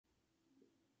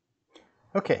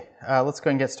Okay, let's go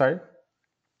and get started.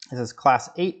 This is class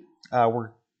 8.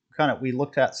 We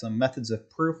looked at some methods of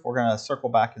proof. We're going to circle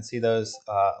back and see those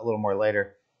a little more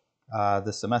later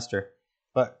this semester.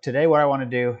 But today what I want to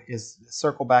do is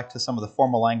circle back to some of the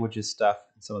formal languages stuff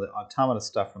and some of the automata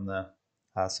stuff from the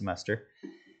semester.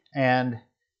 And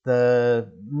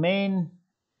the main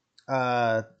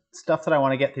stuff that I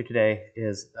want to get through today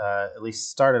is, at least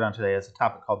started on today, is a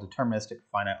topic called Deterministic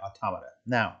Finite Automata.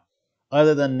 Now,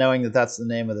 other than knowing that that's the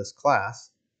name of this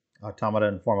class, Automata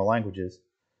in Formal Languages,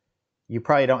 you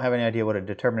probably don't have any idea what a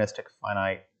deterministic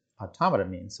finite automata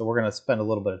means. So we're going to spend a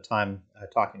little bit of time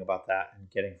talking about that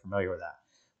and getting familiar with that.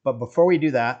 But before we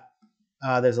do that,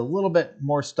 there's a little bit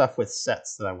more stuff with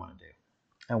sets that I want to do.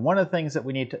 And one of the things that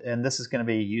we need to, and this is going to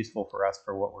be useful for us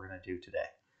for what we're going to do today.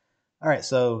 All right,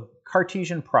 so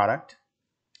Cartesian product,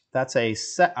 that's a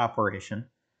set operation.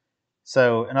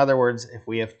 So in other words, if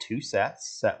we have two sets,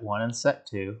 set 1 and set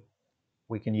 2,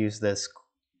 we can use this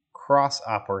cross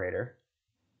operator,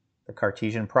 the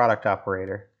Cartesian product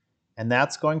operator, and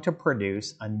that's going to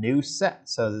produce a new set.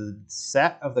 So the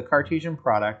set of the Cartesian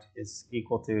product is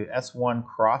equal to S1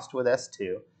 crossed with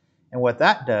S2. And what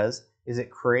that does is it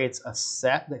creates a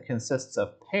set that consists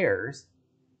of pairs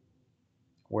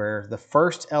where the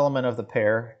first element of the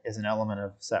pair is an element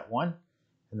of set 1,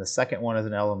 and the second one is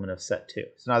an element of set 2.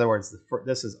 So in other words,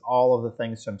 this is all of the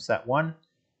things from set 1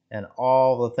 and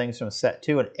all the things from set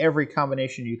 2 and every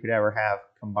combination you could ever have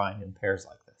combined in pairs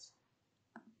like this.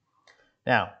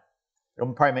 Now,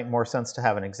 it'll probably make more sense to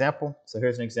have an example. So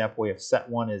here's an example. We have set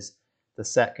 1 is the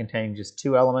set containing just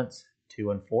 2 elements,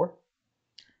 2 and 4.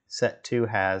 Set 2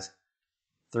 has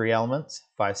 3 elements,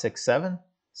 5, 6, 7.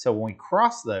 So when we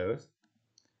cross those,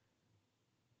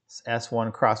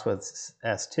 S1 crossed with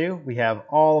S2, we have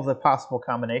all of the possible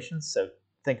combinations. So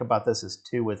think about this as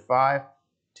 2 with 5,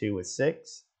 2 with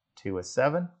 6, 2 with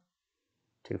 7,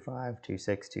 2, 5, 2,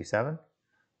 6, 2, 7.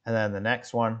 And then the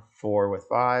next one, 4 with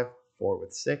 5, 4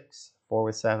 with 6, 4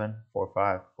 with 7, 4,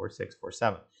 5, 4, 6, 4,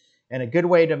 7. And a good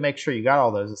way to make sure you got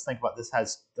all those is think about this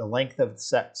has the length of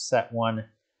set 1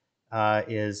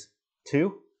 is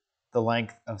 2. The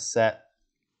length of set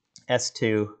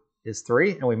S2 is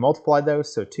 3, and we multiplied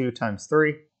those, so 2 times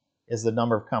 3 is the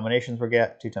number of combinations we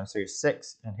get. 2 times 3 is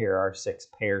 6, and here are 6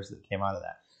 pairs that came out of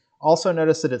that. Also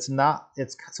notice that it's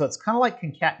kind of like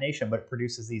concatenation, but it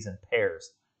produces these in pairs,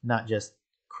 not just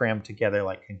crammed together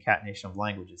like concatenation of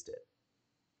languages did.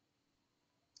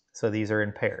 So these are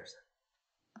in pairs.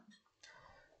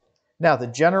 Now the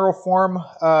general form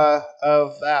of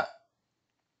that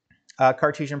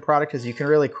Cartesian product is you can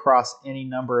really cross any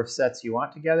number of sets you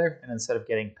want together, and instead of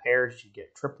getting pairs, you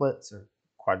get triplets or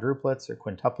quadruplets or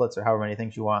quintuplets or however many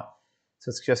things you want. So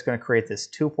it's just going to create this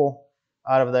tuple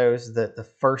out of those. The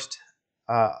first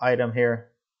item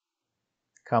here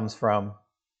comes from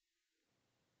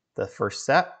the first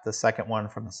set, the second one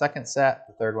from the second set,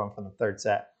 the third one from the third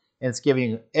set, and it's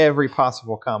giving you every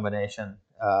possible combination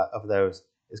of those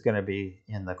is going to be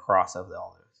in the cross of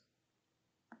all those.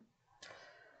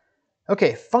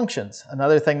 Okay, functions,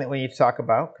 another thing that we need to talk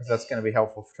about because that's going to be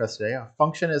helpful for us today. A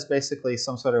function is basically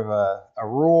some sort of a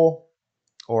rule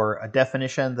or a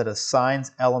definition that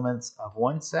assigns elements of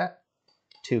one set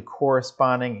to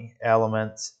corresponding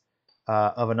elements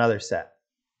of another set.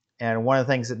 And one of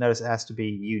the things that notice it has to be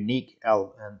unique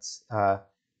elements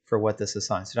for what this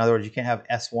assigns. In other words, you can't have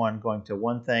S1 going to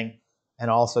one thing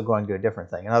and also going to a different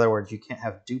thing. In other words, you can't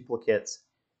have duplicates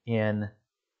in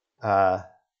the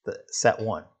set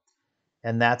 1.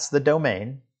 And that's the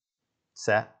domain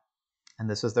set, and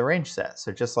this is the range set.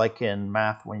 So just like in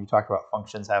math, when you talk about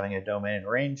functions having a domain and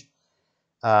range,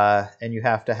 and you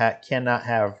have to cannot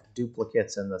have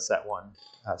duplicates in the set 1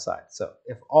 side. So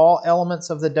if all elements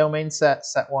of the domain set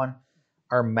 1,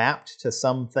 are mapped to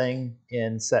something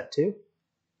in set 2,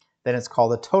 then it's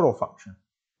called a total function.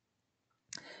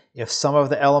 If some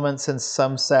of the elements in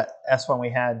some set S1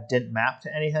 we had didn't map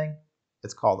to anything,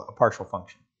 it's called a partial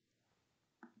function.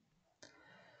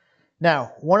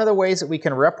 Now, one of the ways that we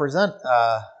can represent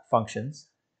functions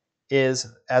is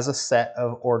as a set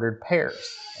of ordered pairs,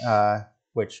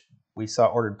 which we saw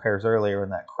ordered pairs earlier in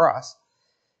that cross.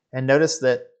 And notice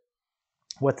that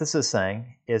what this is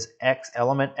saying is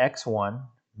element x1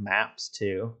 maps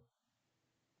to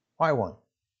y1,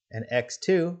 and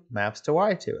x2 maps to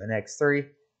y2, and x3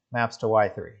 maps to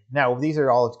y3. Now, these are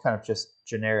all kind of just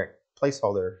generic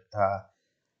placeholder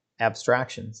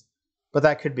abstractions, but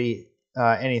that could be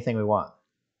anything we want.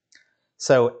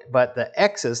 So, but the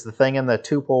x's, the thing in the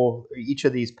tuple, each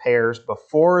of these pairs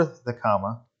before the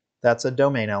comma, that's a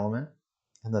domain element,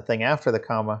 and the thing after the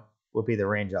comma would be the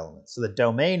range element. So the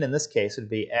domain in this case would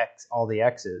be x, all the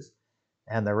x's,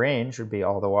 and the range would be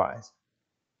all the y's.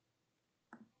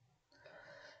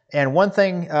 And one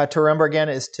thing to remember again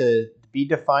is to be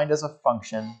defined as a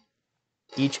function.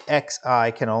 Each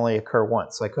xi can only occur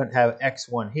once. So I couldn't have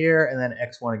x1 here and then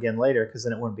x1 again later, because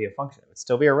then it wouldn't be a function. It would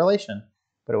still be a relation,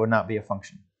 but it would not be a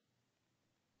function.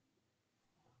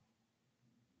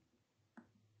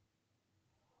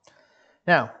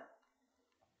 Now,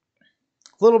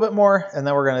 a little bit more, and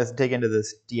then we're going to dig into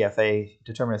this DFA,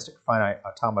 Deterministic Finite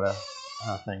Automata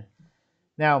thing.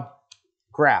 Now,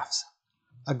 graphs.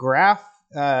 A graph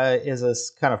is a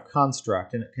kind of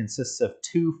construct, and it consists of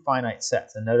two finite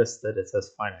sets. And notice that it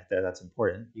says finite there. That's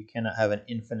important. You cannot have an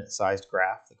infinite-sized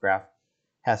graph. The graph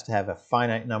has to have a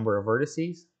finite number of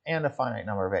vertices and a finite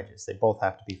number of edges. They both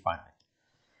have to be finite.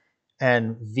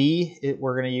 And V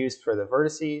we're going to use for the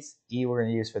vertices, E we're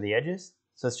going to use for the edges.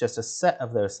 So it's just a set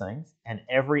of those things. And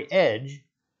every edge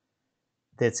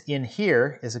that's in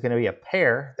here is going to be a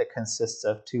pair that consists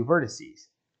of two vertices.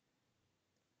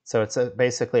 So it's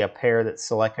basically a pair that's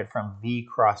selected from V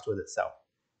crossed with itself.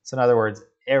 So in other words,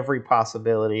 every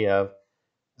possibility of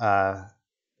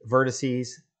vertices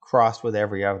crossed with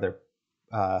every other,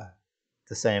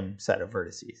 the same set of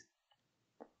vertices.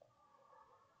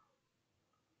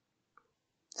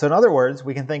 So in other words,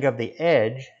 we can think of the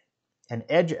edge, an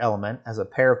edge element, as a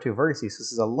pair of two vertices.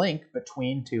 This is a link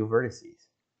between two vertices.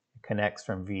 It connects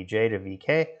from Vj to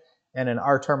Vk. And in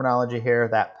our terminology here,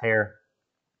 that pair,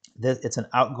 it's an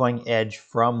outgoing edge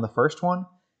from the first one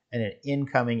and an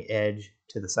incoming edge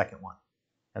to the second one.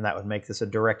 And that would make this a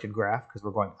directed graph because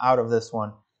we're going out of this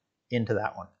one into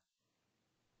that one.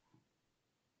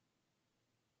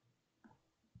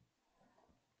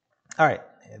 All right,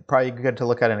 probably good to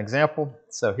look at an example.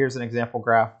 So here's an example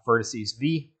graph, vertices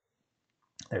V.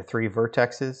 There are three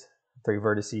vertices, three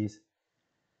vertices.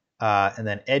 And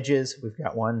then edges, we've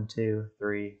got 1, 2,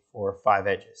 3, 4, 5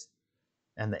 edges.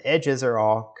 And the edges are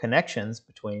all connections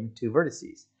between two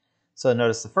vertices. So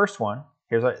notice the first one,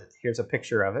 here's a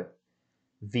picture of it.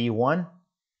 V1,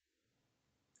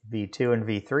 V2, and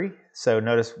V3. So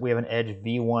notice we have an edge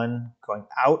V1 going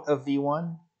out of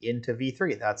V1 into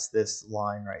V3. That's this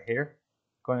line right here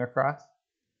going across.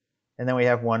 And then we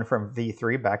have one from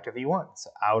V3 back to V1.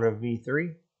 So out of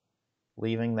V3,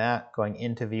 leaving that, going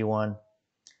into V1,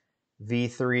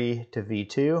 V3 to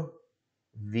V2,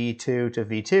 V2 to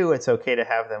V2, it's okay to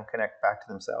have them connect back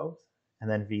to themselves, and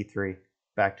then V3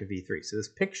 back to V3. So this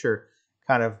picture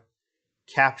kind of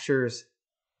captures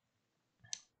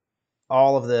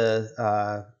all of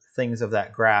the things of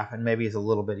that graph, and maybe is a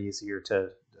little bit easier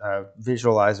to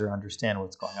visualize or understand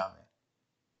what's going on there.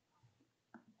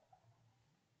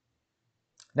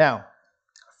 Now,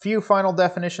 a few final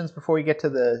definitions before we get to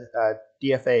the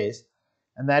DFAs.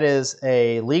 And that is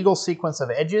a legal sequence of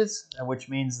edges, which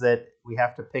means that we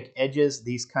have to pick edges.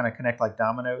 These kind of connect like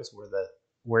dominoes,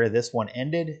 where this one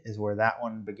ended is where that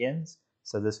one begins.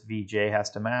 So this Vj has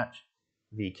to match,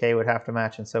 Vk would have to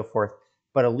match, and so forth.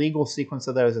 But a legal sequence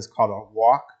of those is called a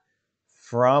walk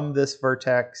from this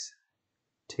vertex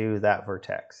to that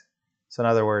vertex. So in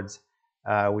other words,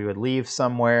 we would leave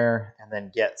somewhere and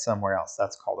then get somewhere else.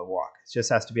 That's called a walk. It just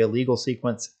has to be a legal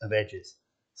sequence of edges.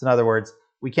 So in other words,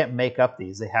 we can't make up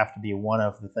these. They have to be one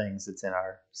of the things that's in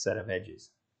our set of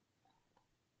edges.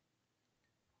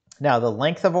 Now, the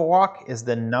length of a walk is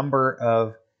the number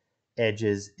of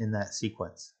edges in that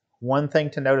sequence. One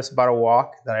thing to notice about a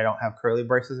walk that I don't have curly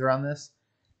braces around this,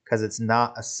 because it's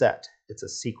not a set, it's a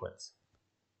sequence.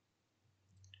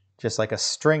 Just like a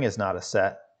string is not a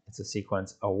set, it's a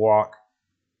sequence. A walk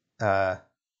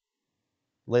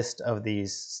list of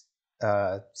these,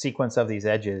 sequence of these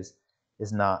edges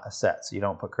is not a set, so you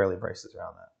don't put curly braces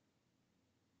around that.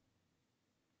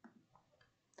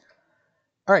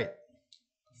 All right,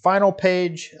 final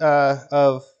page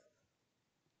of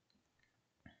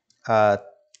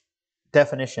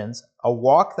definitions. A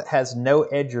walk that has no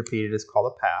edge repeated is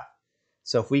called a path.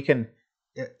 So if we can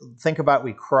think about,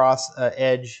 we cross an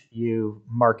edge, you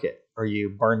mark it, or you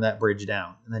burn that bridge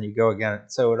down, and then you go again.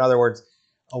 So in other words,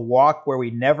 a walk where we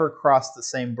never cross the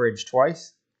same bridge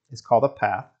twice is called a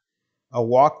path. A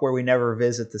walk where we never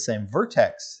visit the same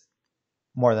vertex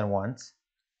more than once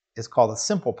is called a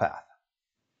simple path.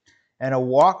 And a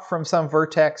walk from some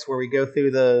vertex where we go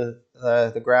through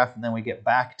the graph and then we get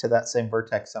back to that same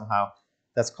vertex somehow,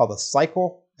 that's called a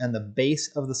cycle. And the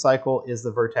base of the cycle is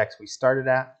the vertex we started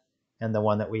at and the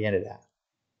one that we ended at.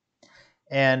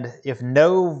 And if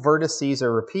no vertices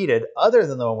are repeated other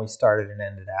than the one we started and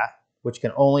ended at, which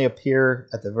can only appear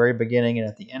at the very beginning and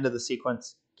at the end of the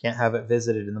sequence, can't have it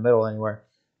visited in the middle anywhere,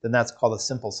 then that's called a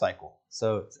simple cycle.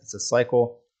 So it's a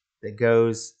cycle that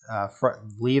goes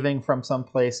leaving from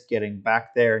someplace, getting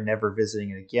back there, never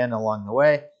visiting it again along the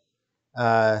way,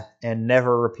 and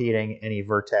never repeating any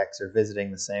vertex or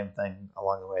visiting the same thing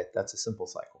along the way. That's a simple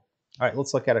cycle. All right,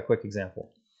 let's look at a quick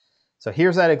example. So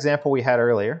here's that example we had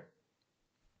earlier.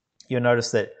 You'll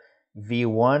notice that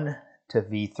V1 to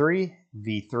V3,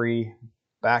 V3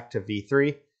 back to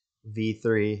V3,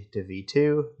 V3 to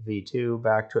V2, V2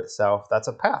 back to itself. That's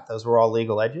a path. Those were all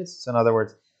legal edges. So in other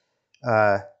words,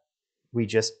 we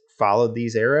just followed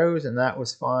these arrows and that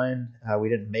was fine. We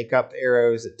didn't make up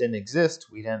arrows that didn't exist.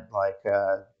 We didn't like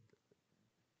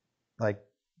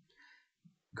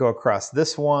go across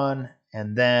this one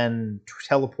and then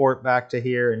teleport back to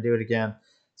here and do it again.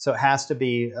 So it has to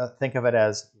be, think of it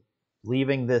as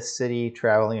leaving this city,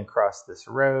 traveling across this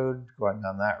road, going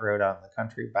on that road out in the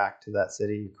country, back to that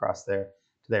city, across there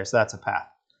to there. So that's a path.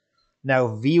 Now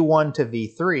V1 to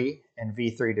V3 and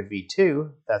V3 to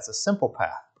V2, that's a simple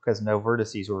path because no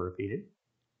vertices were repeated.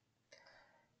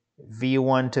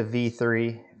 V1 to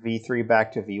V3, V3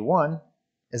 back to V1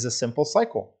 is a simple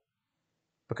cycle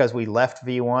because we left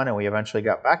V1 and we eventually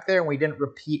got back there and we didn't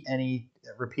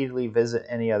repeatedly visit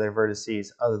any other vertices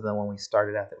other than when we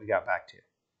started at that we got back to.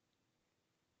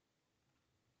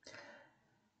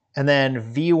 And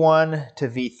then V1 to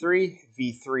V3,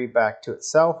 V3 back to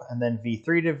itself, and then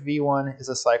V3 to V1 is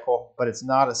a cycle, but it's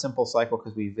not a simple cycle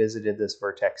because we visited this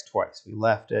vertex twice. We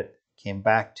left it, came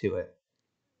back to it,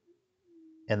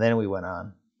 and then we went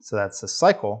on. So that's a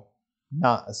cycle,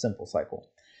 not a simple cycle.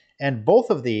 And both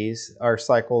of these are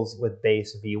cycles with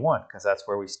base V1 because that's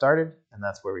where we started and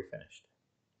that's where we finished.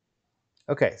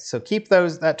 Okay, so keep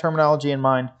that terminology in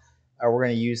mind. We're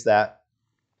going to use that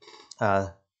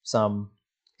some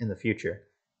in the future.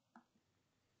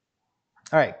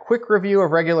 All right, quick review of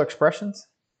regular expressions.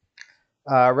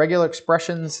 Regular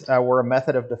expressions were a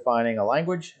method of defining a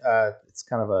language. It's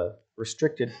kind of a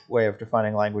restricted way of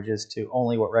defining languages to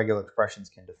only what regular expressions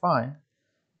can define.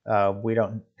 We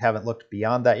haven't looked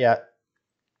beyond that yet.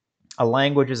 A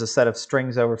language is a set of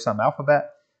strings over some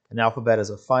alphabet. An alphabet is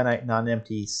a finite,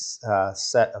 non-empty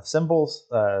set of symbols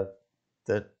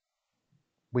that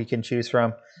we can choose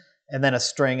from. And then a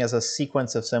string is a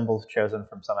sequence of symbols chosen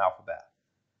from some alphabet.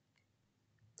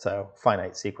 So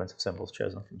finite sequence of symbols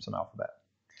chosen from some alphabet.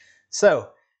 So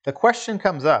the question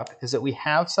comes up is that we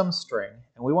have some string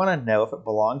and we want to know if it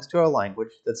belongs to a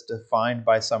language that's defined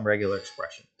by some regular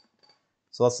expression.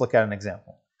 So let's look at an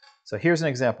example. So here's an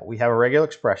example. We have a regular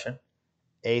expression,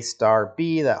 a star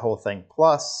b, that whole thing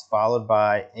plus, followed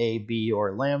by a, b,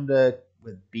 or lambda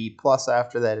with b plus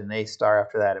after that and a star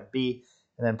after that and b,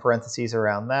 and then parentheses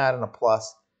around that and a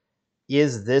plus.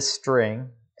 Is this string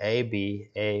a, b,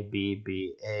 a, b,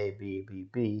 b, a, b, b,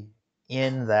 b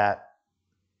in that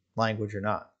language or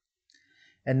not?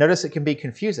 And notice it can be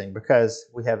confusing because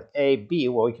we have a, b.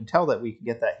 Well, we can tell that we can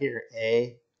get that here,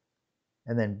 a,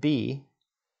 and then b.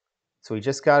 So we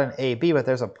just got an AB, but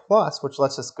there's a plus, which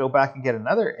lets us go back and get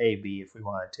another AB if we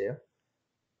wanted to.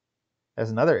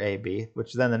 There's another AB,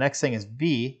 which then the next thing is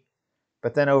B.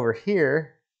 But then over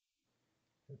here,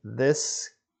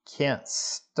 this can't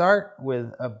start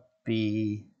with a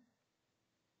B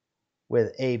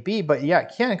with AB, but yeah,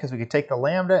 it can because we could take the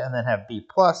lambda and then have B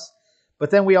plus. But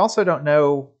then we also don't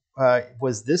know,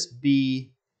 was this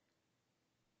B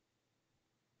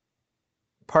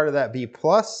part of that B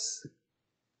plus?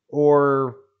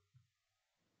 Or,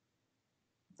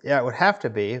 yeah, it would have to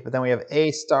be, but then we have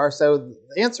a star. So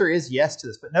the answer is yes to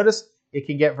this, but notice it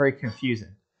can get very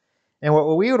confusing. And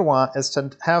what we would want is to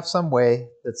have some way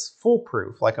that's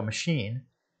foolproof, like a machine,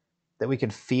 that we can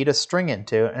feed a string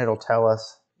into, and it'll tell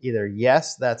us either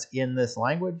yes, that's in this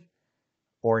language,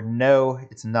 or no,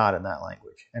 it's not in that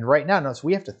language. And right now, notice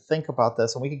we have to think about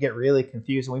this, and we could get really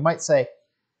confused, and we might say,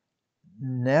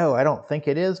 no, I don't think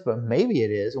it is, but maybe it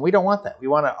is. And we don't want that. We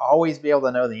want to always be able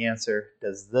to know the answer.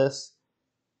 Does this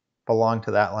belong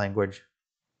to that language?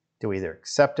 Do we either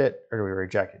accept it or do we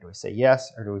reject it? Do we say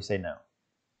yes or do we say no?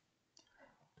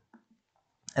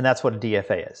 And that's what a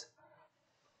DFA is.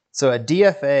 So a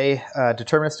DFA,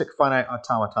 Deterministic Finite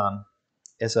Automaton,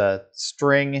 is a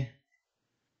string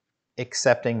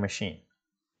accepting machine.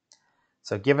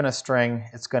 So given a string,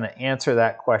 it's going to answer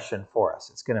that question for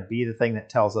us. It's going to be the thing that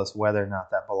tells us whether or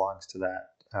not that belongs to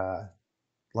that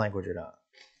language or not.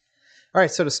 All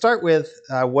right, so to start with,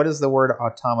 what does the word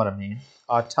automata mean?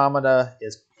 Automata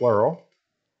is plural.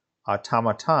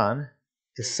 Automaton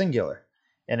is singular.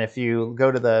 And if you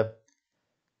go to the,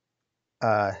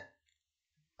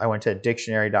 I went to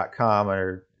dictionary.com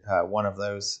or one of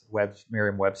those,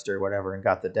 Merriam-Webster, whatever, and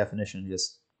got the definition,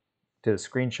 just did a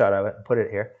screenshot of it and put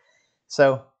it here.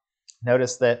 So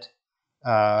notice that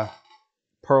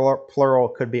Plural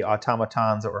could be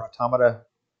automatons or automata.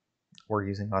 We're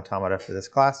using automata for this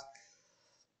class.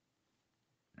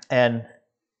 And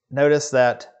notice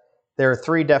that there are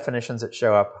three definitions that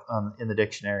show up in the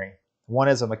dictionary. One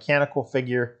is a mechanical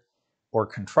figure or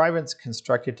contrivance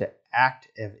constructed to act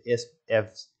as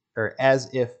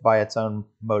if by its own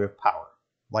motive power,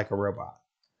 like a robot.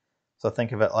 So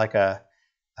think of it like a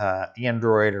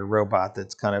android or robot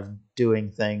that's kind of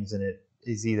doing things, and it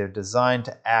is either designed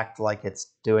to act like it's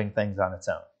doing things on its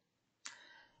own.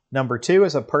 Number two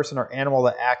is a person or animal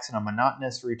that acts in a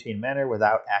monotonous, routine manner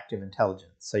without active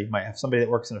intelligence. So you might have somebody that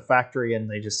works in a factory and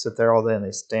they just sit there all day and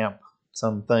they stamp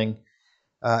something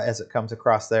as it comes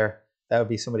across there. That would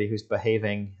be somebody who's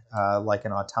behaving like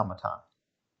an automaton.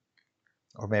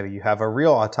 Or maybe you have a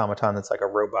real automaton that's like a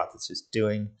robot that's just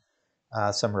doing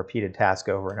some repeated task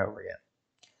over and over again.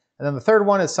 And then the third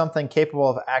one is something capable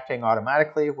of acting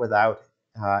automatically without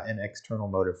an external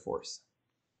motive force.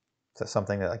 So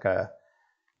something that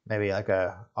maybe like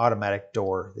a automatic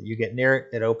door that you get near it,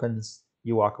 it opens,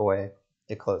 you walk away,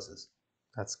 it closes.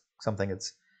 That's something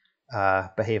that's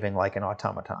behaving like an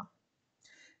automaton.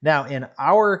 Now, in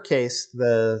our case,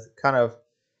 the kind of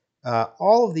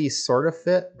all of these sort of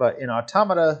fit, but in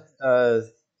automata,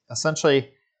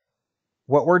 essentially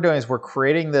what we're doing is we're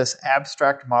creating this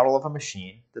abstract model of a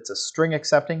machine that's a string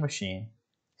accepting machine.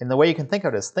 And the way you can think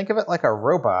of it is think of it like a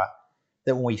robot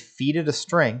that when we feed it a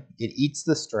string, it eats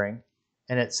the string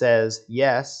and it says,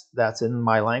 yes, that's in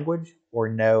my language, or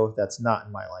no, that's not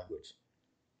in my language.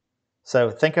 So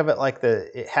think of it like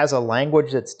it has a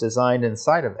language that's designed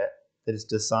inside of it that is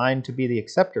designed to be the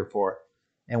acceptor for it.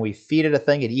 And we feed it a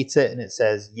thing, it eats it, and it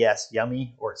says, yes,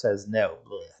 yummy, or it says, no,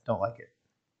 bleh, don't like it.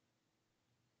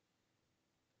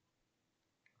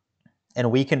 And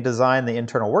we can design the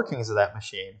internal workings of that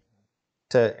machine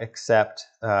to accept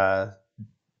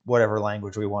whatever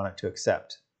language we want it to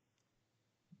accept.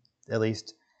 At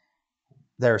least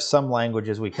there are some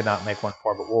languages we could not make one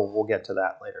for, but we'll get to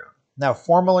that later on. Now,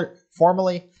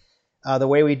 formally, the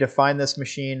way we define this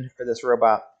machine or this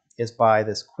robot is by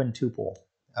this quintuple,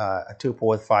 a tuple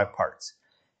with 5 parts.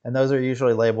 And those are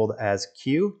usually labeled as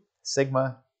Q,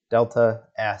 sigma, delta,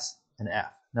 S, and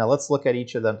F. Now let's look at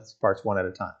each of those parts one at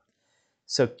a time.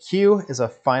 So Q is a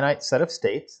finite set of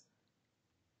states.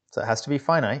 So it has to be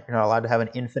finite. You're not allowed to have an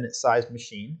infinite sized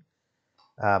machine.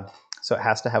 So it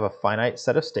has to have a finite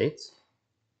set of states.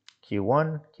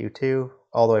 Q1, Q2,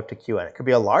 all the way up to Qn. It could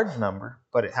be a large number,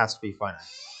 but it has to be finite.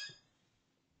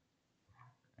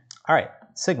 All right,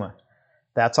 sigma.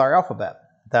 That's our alphabet.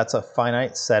 That's a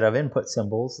finite set of input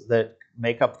symbols that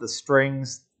make up the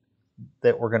strings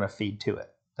that we're going to feed to it.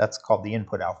 That's called the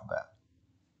input alphabet.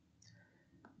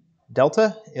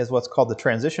 Delta is what's called the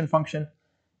transition function,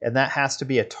 and that has to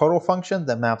be a total function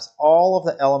that maps all of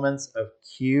the elements of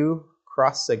Q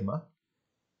cross sigma.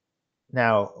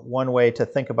 Now, one way to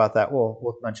think about that,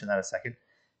 we'll mention that in a second,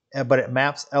 but it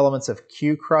maps elements of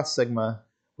Q cross sigma,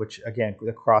 which again,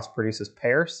 the cross produces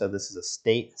pairs, so this is a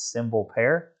state symbol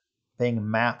pair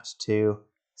being mapped to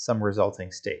some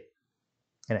resulting state.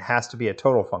 And it has to be a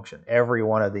total function. Every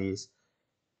one of these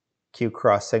Q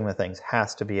cross sigma things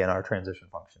has to be in our transition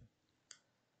function.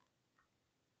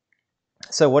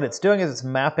 So what it's doing is it's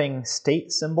mapping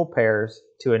state symbol pairs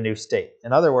to a new state.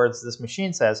 In other words, this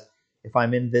machine says, if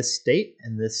I'm in this state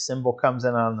and this symbol comes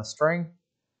in on the string,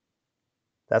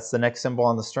 that's the next symbol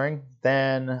on the string,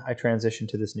 then I transition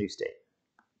to this new state.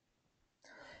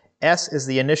 S is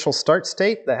the initial start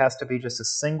state. That has to be just a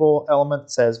single element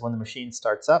that says when the machine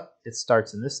starts up, it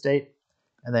starts in this state.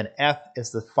 And then F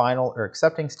is the final or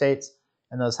accepting states,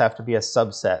 and those have to be a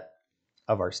subset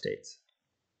of our states.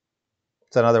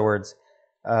 So in other words,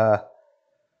 the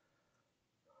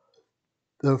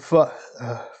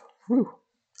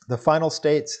final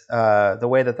states, the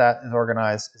way that is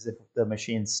organized is if the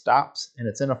machine stops and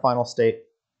it's in a final state.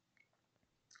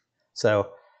 So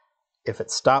if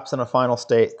it stops in a final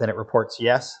state, then it reports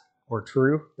yes or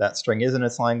true. That string is in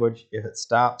its language. If it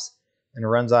stops and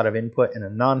runs out of input in a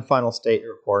non-final state, it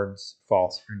reports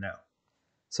false or no.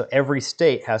 So every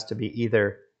state has to be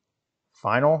either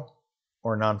final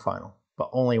or non-final, but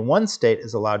only one state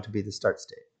is allowed to be the start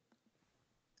state.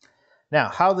 Now,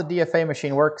 how the DFA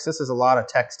machine works, this is a lot of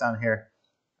text on here,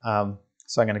 so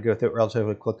I'm going to go through it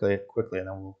relatively quickly, and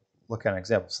then we'll look at an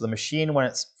example. So the machine, when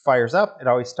it fires up, it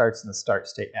always starts in the start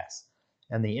state S,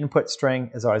 and the input string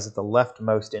is always at the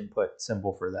leftmost input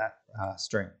symbol for that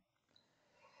string.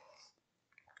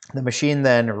 The machine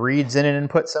then reads in an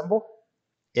input symbol.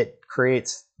 It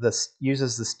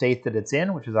uses the state that it's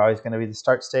in, which is always going to be the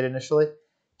start state initially,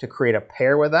 to create a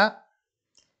pair with that.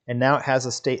 And now it has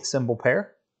a state symbol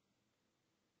pair.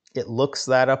 it looks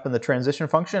that up in the transition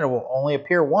function. It will only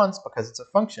appear once because it's a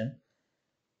function.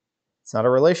 It's not a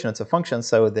relation, it's a function,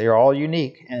 so they're all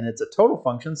unique, and it's a total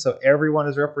function, so everyone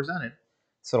is represented.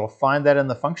 So it'll find that in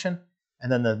the function,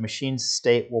 and then the machine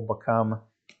state will become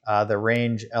the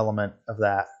range element of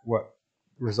that, what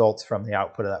results from the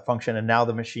output of that function, and now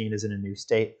the machine is in a new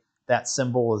state. That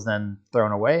symbol is then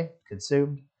thrown away,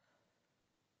 consumed,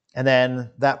 and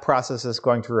then that process is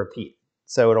going to repeat.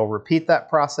 So it'll repeat that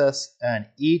process, and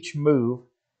each move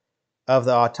of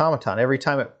the automaton, every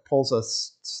time it pulls a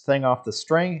thing off the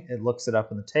string, it looks it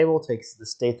up in the table, takes the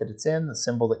state that it's in, the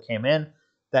symbol that came in,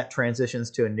 that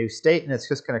transitions to a new state, and it's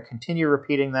just going to continue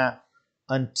repeating that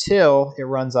until it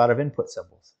runs out of input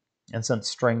symbols. And since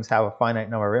strings have a finite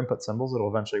number of input symbols, it'll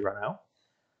eventually run out.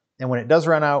 And when it does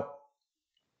run out,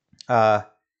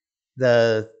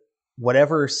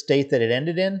 whatever state that it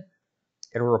ended in,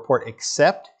 it'll report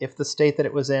except if the state that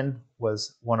it was in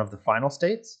was one of the final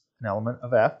states, an element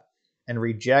of F, and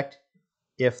reject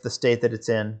if the state that it's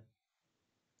in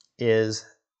is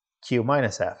Q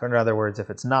minus F. In other words, if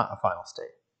it's not a final state,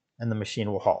 and the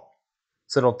machine will halt.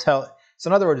 So it'll tell. So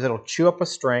in other words, it'll chew up a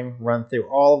string, run through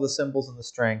all of the symbols in the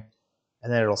string,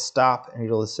 and then it'll stop and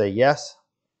it'll say yes,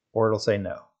 or it'll say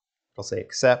no. It'll say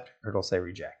accept, or it'll say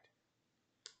reject.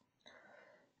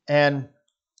 And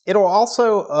it'll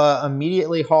also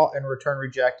immediately halt and return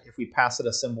reject if we pass it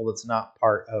a symbol that's not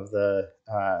part of the,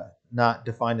 not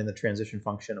defined in the transition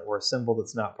function, or a symbol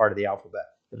that's not part of the alphabet.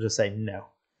 It'll just say, no,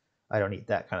 I don't eat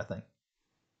that kind of thing.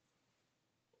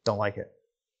 Don't like it.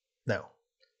 No.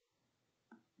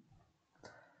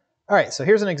 All right, so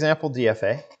here's an example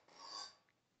DFA.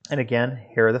 And again,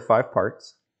 here are the 5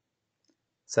 parts.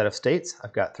 Set of states,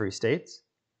 I've got 3 states.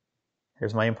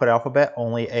 Here's my input alphabet,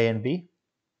 only A and B.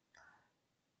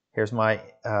 Here's my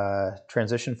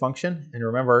transition function. And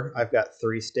remember, I've got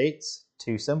 3 states,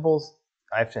 2 symbols.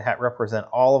 I have to represent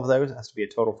all of those. It has to be a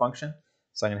total function.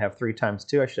 So I'm going to have 3 times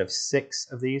 2. I should have 6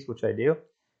 of these, which I do.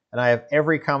 And I have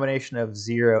every combination of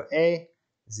 0A,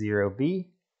 0B,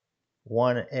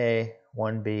 1A,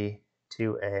 1B,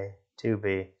 2A,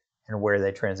 2B, and where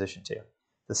they transition to.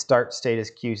 The start state is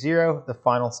Q0. The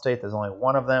final state, there's only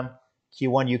one of them.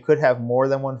 Q1, you could have more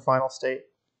than one final state,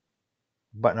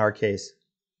 but in our case,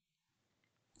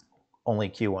 only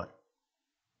Q1.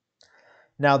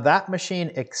 Now that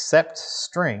machine accepts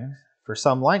strings for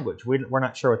some language. We're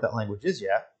not sure what that language is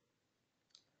yet.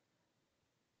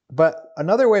 But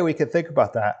another way we could think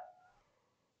about that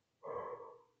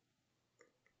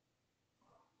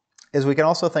is we can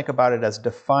also think about it as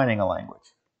defining a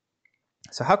language.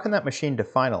 So how can that machine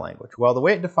define a language? Well, the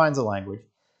way it defines a language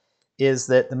is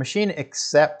that the machine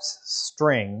accepts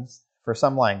strings for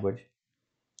some language.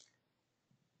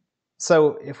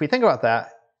 So if we think about that,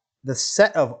 the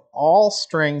set of all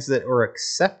strings that are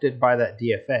accepted by that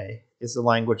DFA is the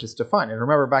language that's defined. And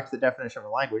remember, back to the definition of a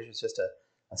language, it's just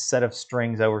a set of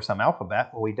strings over some alphabet.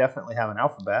 Well, we definitely have an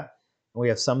alphabet, and we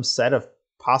have some set of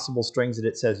possible strings that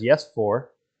it says yes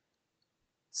for.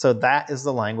 So that is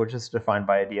the language that's defined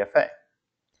by a DFA.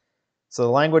 So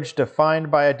the language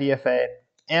defined by a DFA,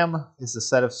 M, is the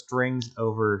set of strings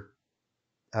over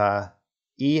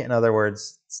E, in other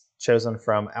words, chosen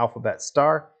from alphabet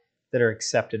star, that are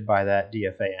accepted by that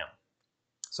DFA M.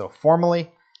 So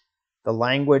formally, the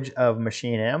language of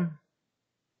machine M,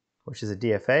 which is a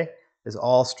DFA, is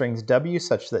all strings W,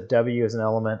 such that W is an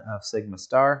element of sigma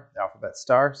star, alphabet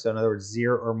star. So in other words,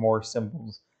 0 or more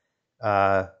symbols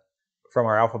from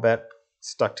our alphabet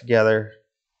stuck together,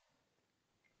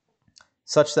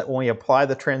 such that when we apply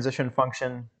the transition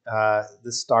function,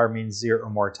 this star means 0 or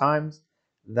more times.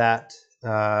 That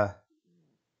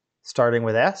starting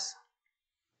with S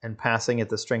and passing it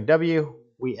the string W,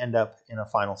 we end up in a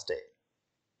final state.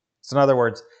 So in other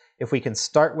words, if we can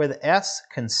start with S,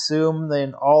 consume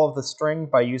then all of the string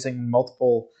by using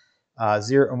multiple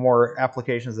 0 or more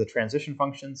applications of the transition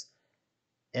functions,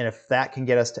 and if that can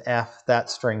get us to F, that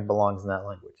string belongs in that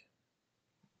language.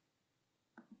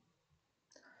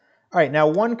 All right, now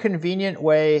one convenient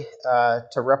way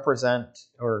to represent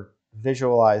or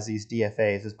visualize these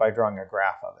DFAs is by drawing a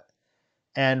graph of it.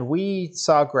 And we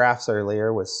saw graphs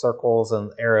earlier with circles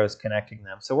and arrows connecting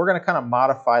them. So we're going to kind of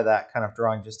modify that kind of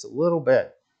drawing just a little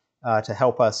bit to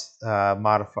help us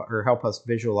modify or help us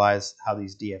visualize how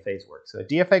these DFAs work. So a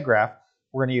DFA graph,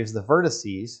 we're going to use the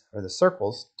vertices or the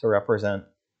circles to represent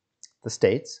the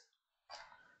states.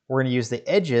 We're going to use the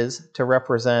edges to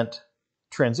represent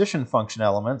transition function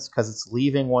elements because it's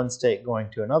leaving one state going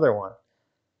to another one.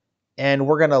 And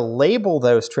we're going to label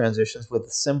those transitions with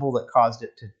the symbol that caused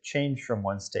it to change from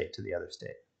one state to the other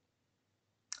state.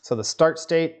 So the start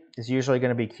state is usually going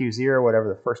to be Q0, whatever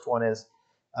the first one is.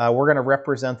 we're going to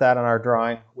represent that on our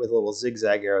drawing with a little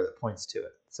zigzag arrow that points to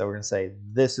it. So we're going to say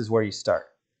this is where you start.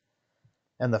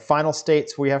 And the final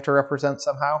states we have to represent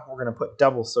somehow, we're going to put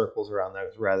double circles around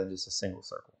those rather than just a single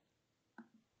circle.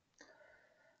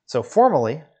 So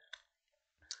formally,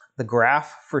 the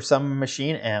graph for some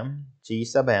machine M, G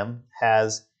sub M,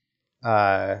 has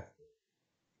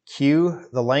Q,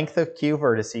 the length of Q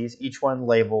vertices, each one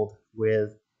labeled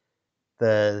with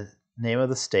the name of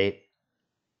the state,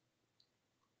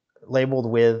 labeled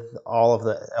with all of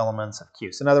the elements of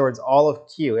Q. So in other words, all of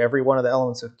Q, every one of the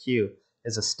elements of Q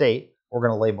is a state. We're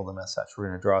going to label them as such. We're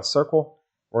going to draw a circle.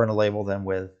 We're going to label them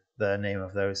with the name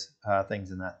of those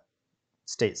things in that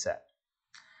state set.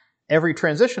 Every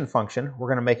transition function, we're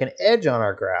going to make an edge on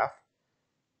our graph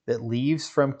that leaves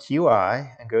from Qi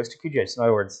and goes to Qj. So in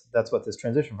other words, that's what this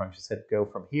transition function said. Go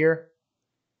from here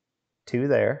to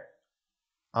there.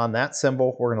 On that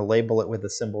symbol, we're going to label it with the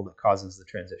symbol that causes the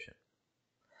transition.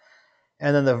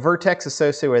 And then the vertex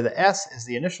associated with the S is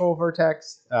the initial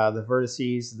vertex. The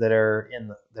vertices that are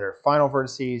final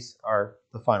vertices are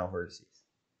the final vertices.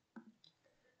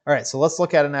 All right, so let's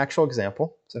look at an actual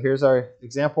example. So here's our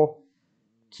example.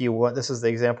 Q1, this is the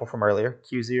example from earlier.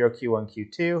 Q0, Q1,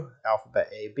 Q2, alphabet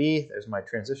A, B. There's my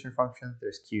transition function.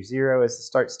 There's Q0 as the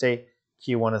start state.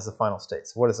 Q1 is the final state.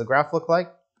 So what does the graph look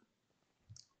like?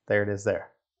 There it is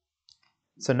there.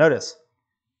 So notice,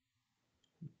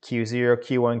 Q0,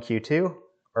 Q1, Q2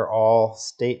 are all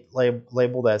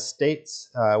labeled as states,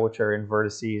 which are in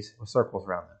vertices with circles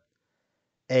around them.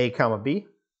 A comma B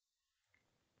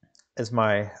is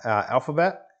my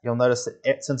alphabet. You'll notice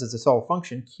that since it's a solid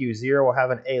function, Q0 will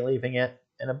have an A leaving it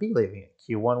and a B leaving it.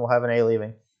 Q1 will have an A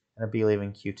leaving and a B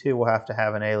leaving. Q2 will have to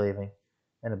have an A leaving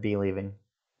and a B leaving.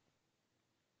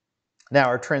 Now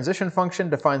our transition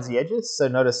function defines the edges. So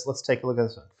notice, let's take a look at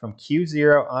this one. From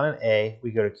Q0 on an A,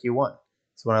 we go to Q1.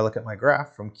 So when I look at my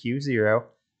graph, from Q0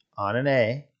 on an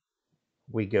A,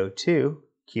 we go to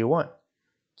Q1.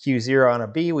 Q0 on a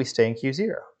B, we stay in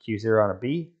Q0. Q0 on a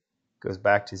B goes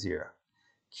back to 0.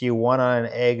 Q1 on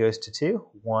an A goes to 2.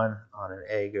 1 on an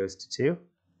A goes to 2.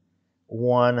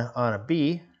 1 on a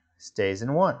B stays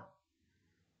in 1.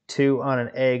 2 on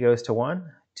an A goes to 1.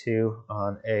 2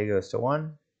 on A goes to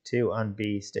 1. 2 on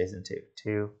B stays in 2.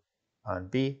 2 on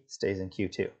B stays in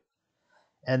Q2.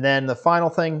 And then the final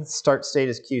thing, start state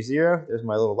is Q0. There's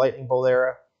my little lightning bolt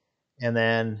arrow. And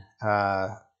then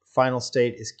final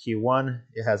state is Q1.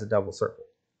 It has a double circle.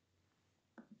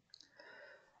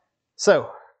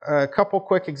 So a couple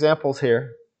quick examples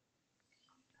here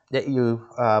that you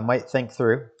might think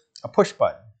through. A push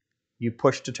button. You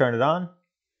push to turn it on.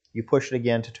 You push it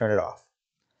again to turn it off.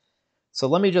 So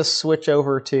let me just switch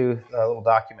over to a little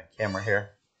document camera here,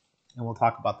 and we'll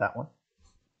talk about that one.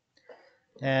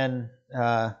 And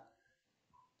here,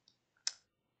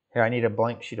 I need a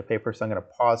blank sheet of paper, so I'm going to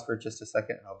pause for just a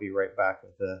second, and I'll be right back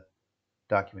with the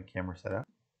document camera set up.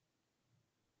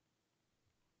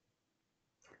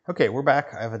 Okay, we're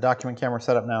back. I have a document camera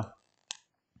set up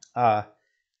now.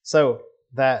 So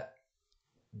that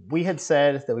we had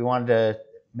said that we wanted to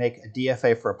make a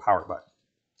DFA for a power button.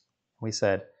 We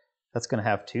said that's going to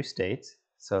have two states.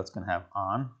 So it's going to have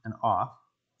on and off.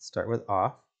 Let's start with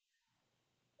off.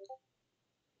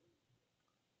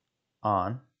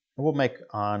 On. And we'll make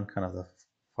on kind of the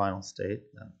final state.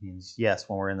 That means yes,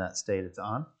 when we're in that state, it's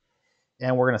on.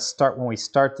 And we're going to start, when we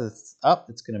start this up,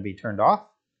 it's going to be turned off.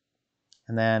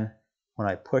 And then when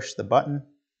I push the button,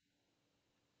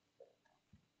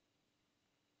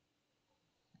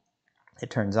 it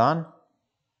turns on.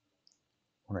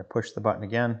 When I push the button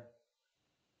again,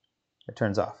 it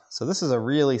turns off. So this is a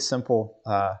really simple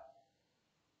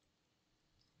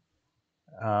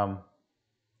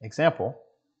example.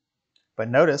 But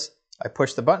notice, I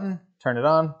push the button, turn it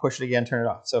on, push it again, turn it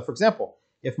off. So for example,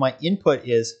 if my input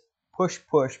is push,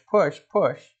 push, push,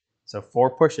 push, so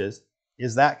 4 pushes,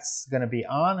 is that going to be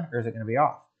on or is it going to be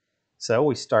off? So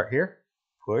we start here,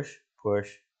 push, push,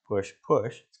 push,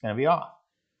 push, it's going to be off.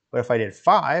 But if I did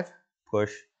 5,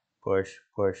 push, push,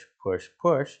 push, push,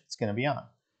 push, it's going to be on.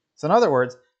 So in other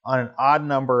words, on an odd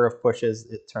number of pushes,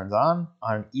 it turns on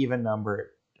an even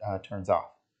number, it turns off.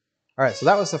 All right, so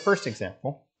that was the first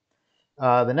example.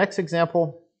 The next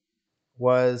example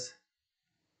was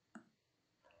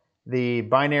the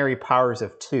binary powers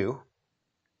of 2.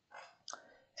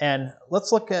 And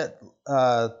let's look at,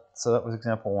 so that was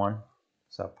example 1.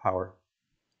 So power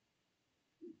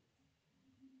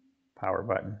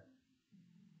button.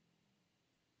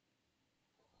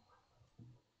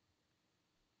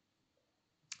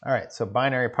 All right, so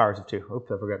binary powers of 2. Oops,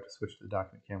 I forgot to switch to the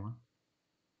document camera.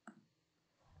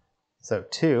 So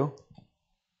 2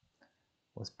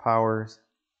 was powers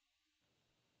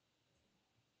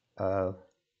of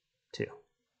 2.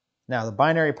 Now the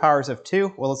binary powers of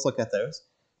 2, well, let's look at those.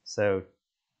 So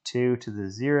 2 to the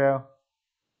 0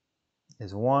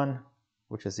 is 1,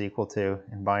 which is equal to,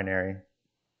 in binary,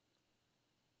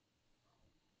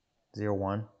 0,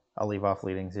 1. I'll leave off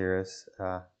leading zeros,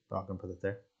 but I'm going to put it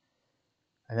there.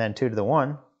 And then 2 to the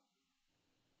 1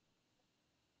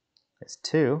 is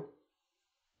 2,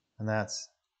 and that's,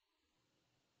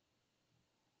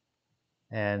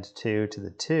 and 2 to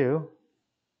the 2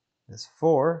 is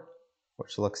 4,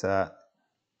 which looks at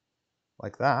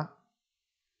like that.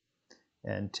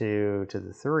 And 2 to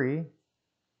the 3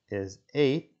 is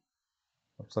 8,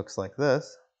 which looks like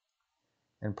this.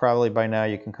 And probably by now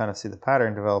you can kind of see the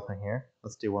pattern developing here.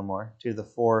 Let's do one more. 2 to the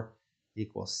 4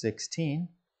 equals 16,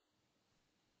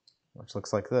 which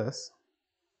looks like this.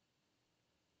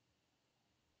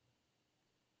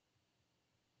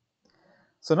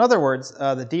 So in other words,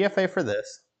 the DFA for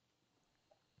this,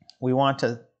 we want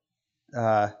to,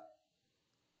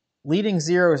 leading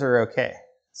zeros are okay.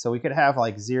 So we could have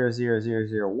like 0, 0, 0,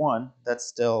 0, 1. That's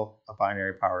still a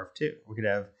binary power of 2. We could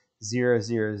have 0,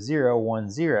 0, 0, 1,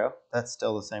 0. That's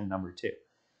still the same number 2.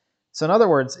 So in other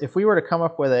words, if we were to come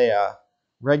up with a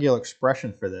regular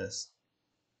expression for this,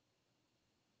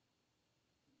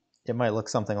 it might look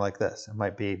something like this. It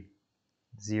might be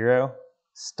 0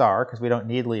 star, because we don't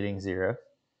need leading zeros.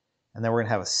 And then we're going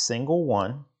to have a single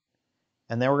 1.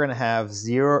 And then we're going to have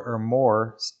 0 or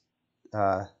more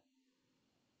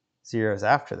zeros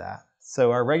after that.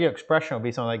 So our regular expression will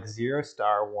be something like 0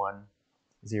 star 1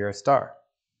 0 star.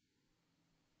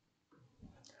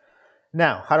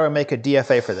 Now, how do I make a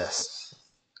DFA for this?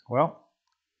 Well,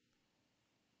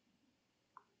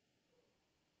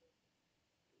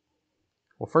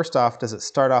 first off, does it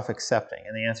start off accepting?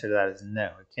 And the answer to that is no.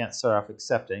 It can't start off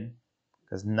accepting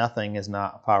because nothing is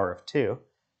not a power of 2.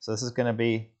 So this is going to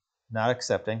be not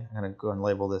accepting. I'm going to go and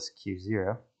label this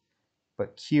Q0.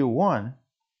 But Q1,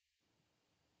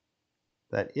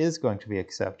 that is going to be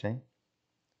accepting.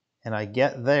 And I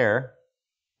get there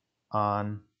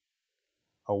on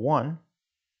a 1.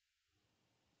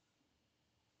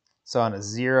 So on a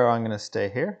 0, I'm going to stay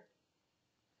here.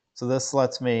 So this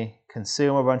lets me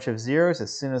consume a bunch of zeros.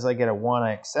 As soon as I get a 1,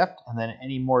 I accept. And then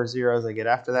any more zeros I get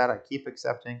after that, I keep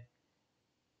accepting.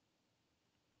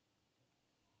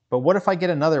 But what if I get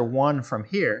another 1 from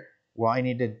here? Well, I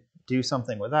need to do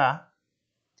something with that.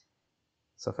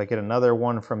 So if I get another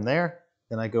 1 from there,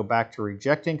 then I go back to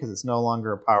rejecting because it's no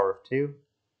longer a power of 2.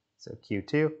 So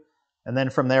Q2. And then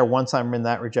from there, once I'm in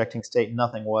that rejecting state,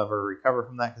 nothing will ever recover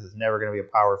from that because it's never going to be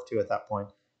a power of 2 at that point.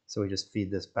 So we just feed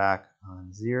this back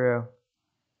on 0,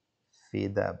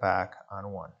 feed that back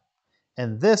on 1.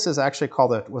 And this is actually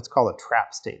called what's called a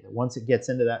trap state. That once it gets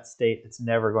into that state, it's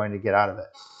never going to get out of it.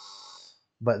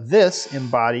 But this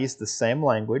embodies the same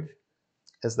language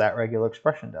as that regular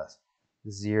expression does.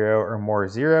 0 or more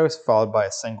zeros followed by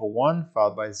a single 1,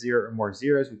 followed by 0 or more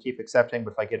zeros. We keep accepting,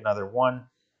 but if I get another 1,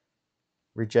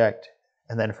 reject.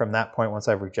 And then from that point, once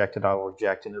I've rejected, I'll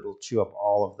reject, and it'll chew up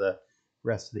all of the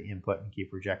rest of the input and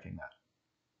keep rejecting that.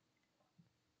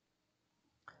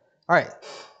 All right.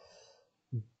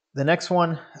 The next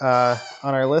one on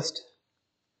our list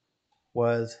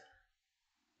was,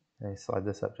 let me slide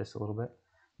this up just a little bit,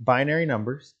 binary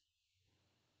numbers.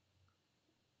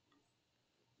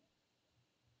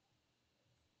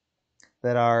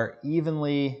 That are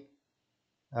evenly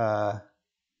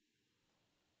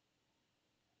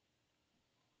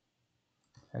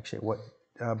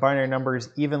binary numbers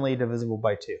evenly divisible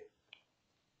by 2.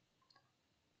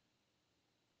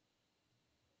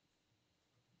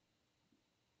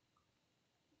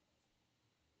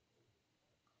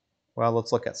 Well,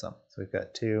 let's look at some. So we've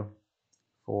got 2,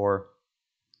 4,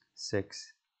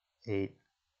 6, 8,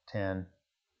 10,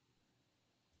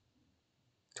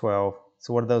 12.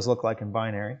 So what do those look like in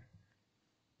binary?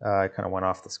 I kind of went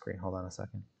off the screen. Hold on a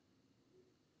second.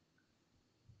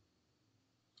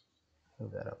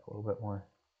 Move that up a little bit more.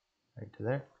 Right to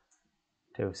there.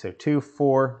 2. So 2,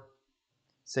 4,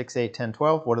 6, 8, 10,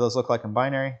 12. What do those look like in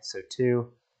binary? So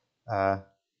 2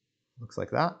 looks like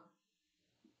that.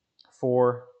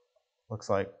 4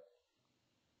 looks like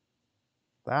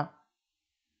that.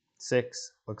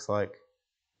 6 looks like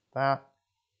that.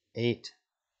 8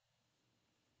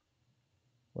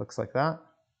 looks like that.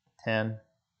 10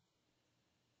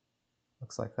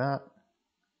 looks like that.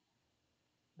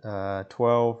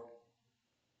 12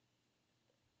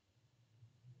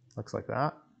 looks like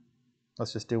that.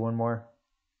 Let's just do one more.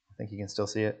 I think you can still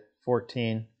see it.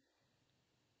 14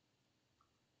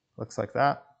 looks like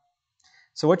that.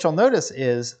 So what you'll notice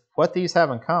is what these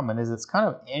have in common is it's kind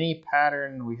of any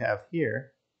pattern we have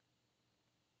here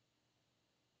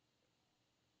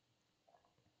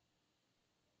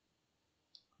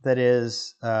that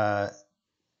is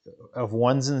of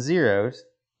ones and zeros,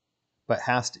 but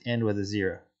has to end with a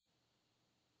 0.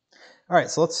 All right,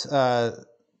 so let's, so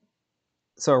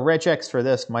a regex for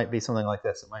this might be something like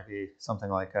this. It might be something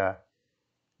like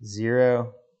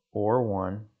 0 or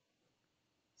 1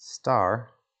 star,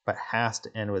 but has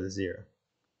to end with a 0.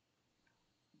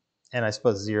 And I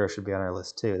suppose 0 should be on our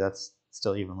list too. That's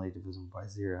still evenly divisible by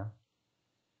 0.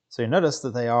 So you notice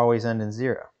that they always end in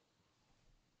 0.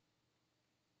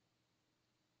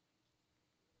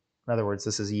 In other words,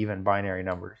 this is even binary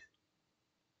numbers.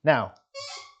 Now,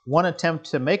 one attempt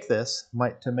to make this,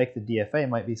 to make the DFA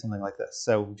might be something like this.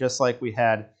 So just like we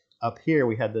had up here,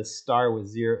 we had this star with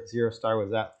 0, 0 star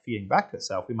with that feeding back to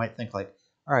itself. We might think like,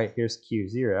 all right, here's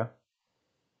Q0.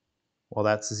 Well,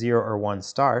 that's 0 or 1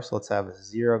 star, so let's have a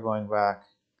 0 going back.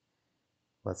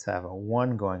 Let's have a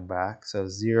 1 going back, so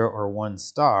 0 or 1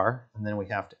 star, and then we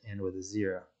have to end with a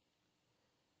 0.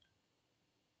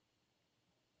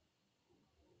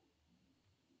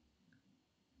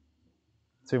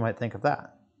 So we might think of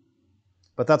that.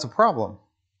 But that's a problem.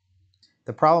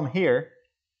 The problem here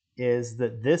is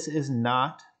that this is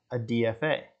not a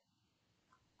DFA.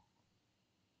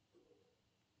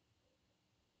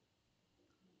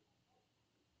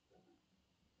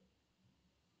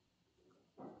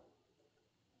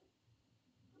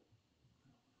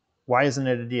 Why isn't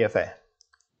it a DFA?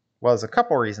 Well, there's a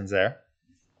couple reasons there.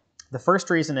 The first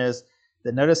reason is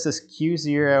that notice this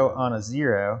Q0 on a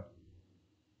 0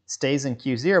 stays in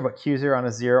Q0, but Q0 on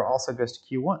a 0 also goes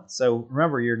to Q1. So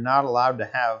remember, you're not allowed to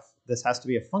have, this has to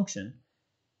be a function.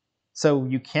 So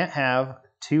you can't have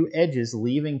two edges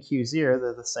leaving Q0 that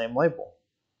are the same label.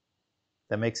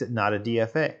 That makes it not a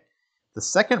DFA. The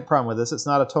second problem with this, it's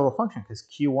not a total function, because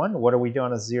Q1, what do we do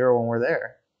on a 0 when we're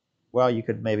there? Well, you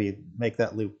could maybe make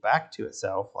that loop back to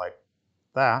itself like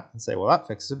that and say, well, that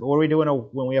fixes it. But what do we do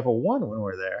when we have a 1 when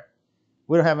we're there?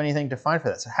 We don't have anything defined for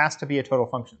that. So it has to be a total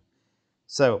function.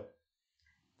 So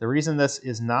the reason this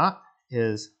is not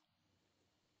is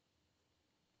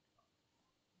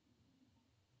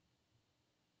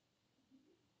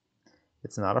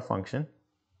it's not a function,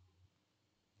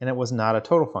 and it was not a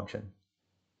total function.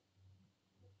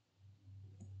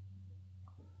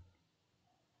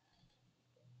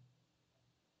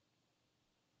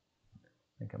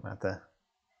 I think I'm at the...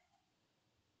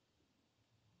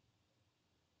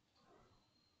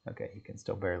 Okay, you can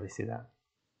still barely see that.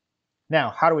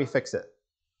 Now, how do we fix it?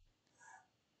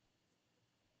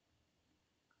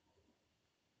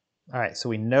 All right, so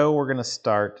we know we're going to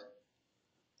start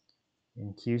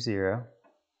in Q0.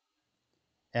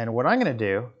 And what I'm going to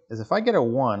do is if I get a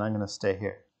 1, I'm going to stay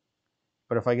here.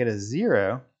 But if I get a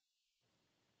 0,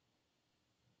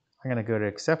 I'm going to go to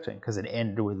accepting because it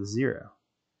ended with a 0.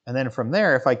 And then from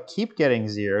there, if I keep getting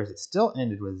zeros, it still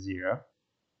ended with 0.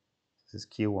 This is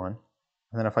Q1.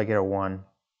 And then if I get a 1,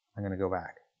 I'm going to go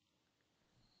back.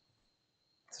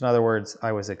 So in other words,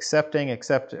 I was accepting,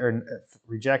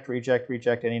 reject, reject,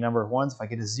 reject any number of 1s. If I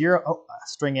get a 0, oh, a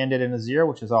string ended in a 0,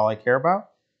 which is all I care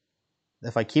about.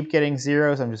 If I keep getting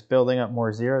zeros, I'm just building up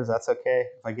more zeros. That's okay.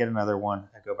 If I get another 1,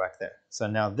 I go back there. So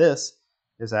now this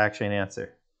is actually an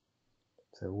answer.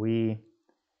 So we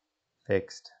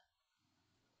fixed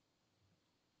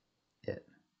it.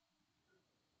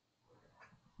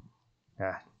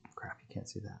 Ah, crap, you can't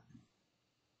see that.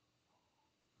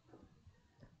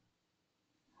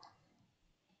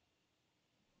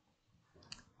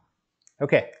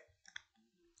 Okay.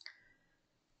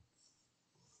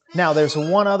 Now there's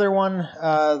one other one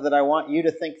that I want you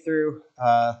to think through.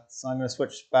 So I'm going to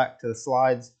switch back to the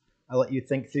slides. I'll let you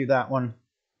think through that one.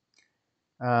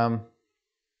 But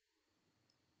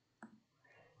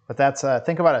that's,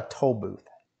 think about a toll booth.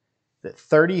 That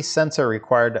 30 cents are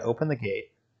required to open the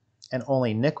gate, and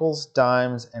only nickels,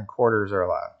 dimes, and quarters are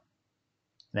allowed.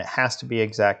 And it has to be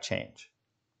exact change.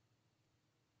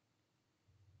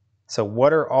 So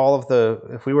what are all of the,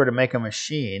 if we were to make a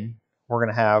machine, we're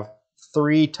going to have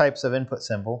 3 types of input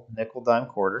symbol, nickel, dime,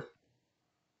 quarter.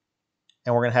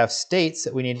 And we're going to have states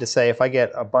that we need to say, if I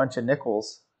get a bunch of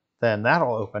nickels, then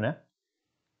that'll open it.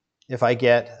 If I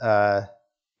get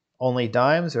only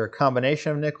dimes or a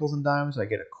combination of nickels and dimes, I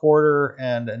get a quarter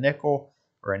and a nickel,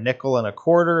 or a nickel and a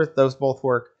quarter. Those both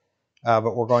work,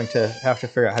 but we're going to have to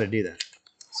figure out how to do that.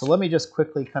 So let me just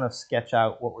quickly kind of sketch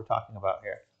out what we're talking about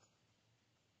here.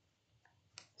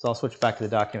 So I'll switch back to the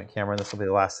document camera, and this will be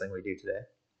the last thing we do today.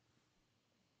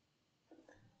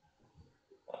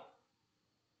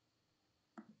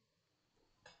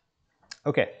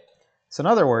 Okay, so in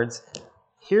other words,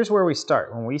 here's where we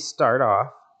start. When we start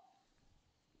off,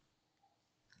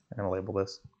 I'm going to label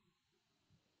this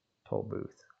toll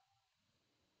booth.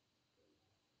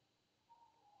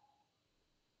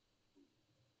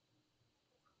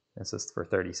 This is for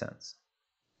 30 cents.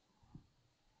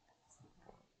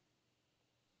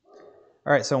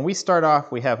 All right, so when we start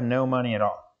off, we have no money at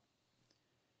all.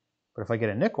 But if I get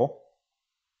a nickel,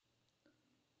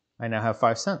 I now have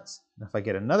 5 cents. And if I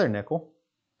get another nickel,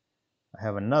 I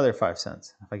have another 5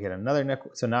 cents. If I get another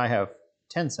nickel, so now I have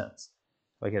 10 cents.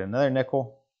 If I get another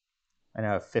nickel, I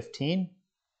now have 15,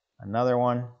 another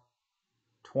one,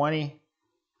 20,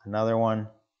 another one,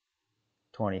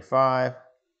 25,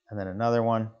 and then another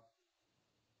one.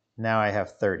 Now I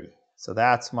have 30. So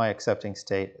that's my accepting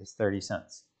state is 30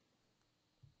 cents.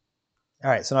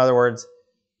 All right, so in other words,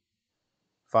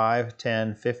 5,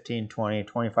 10, 15, 20,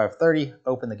 25, 30,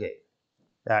 open the gate.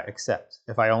 That accepts.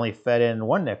 If I only fed in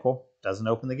 1 nickel, doesn't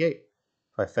open the gate.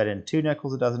 If I fed in 2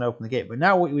 nickels, it doesn't open the gate. But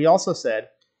now we also said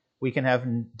we can have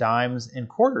dimes and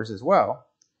quarters as well.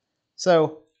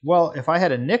 So, well, if I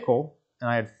had a nickel and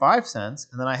I had 5 cents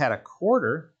and then I had a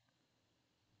quarter,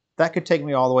 that could take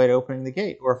me all the way to opening the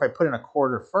gate. Or if I put in a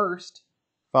quarter first,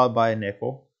 followed by a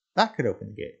nickel, that could open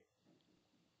the gate.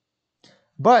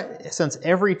 But since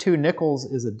every 2 nickels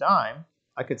is a dime,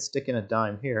 I could stick in a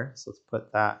dime here. So let's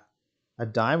put that. A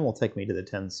dime will take me to the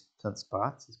 10 cent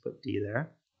spots. Let's put D there.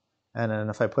 And then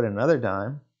if I put in another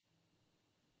dime,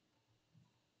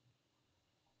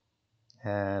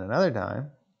 and another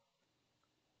dime.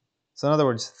 So in other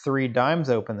words, 3 dimes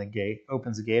opens the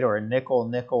gate, or a nickel,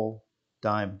 nickel,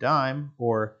 dime, dime,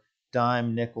 or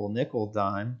dime, nickel, nickel,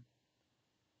 dime.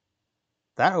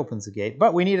 That opens the gate.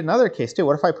 But we need another case too.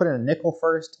 What if I put in a nickel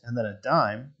first and then a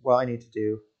dime? Well, I need to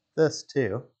do this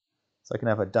too. So I can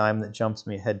have a dime that jumps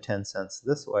me ahead 10 cents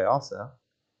this way also.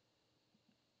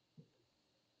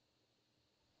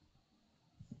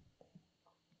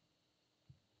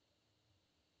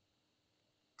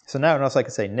 So now notice I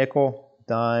can say nickel,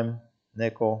 dime,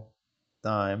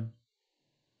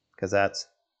 because that's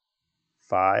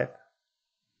 5,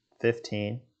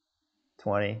 15,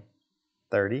 20,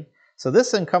 30. So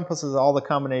this encompasses all the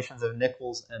combinations of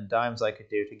nickels and dimes I could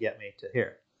do to get me to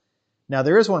here. Now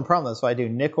there is one problem though. So I do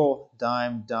nickel,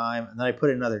 dime, dime, and then I put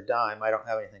in another dime. I don't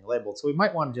have anything labeled. So we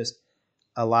might want to just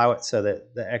allow it so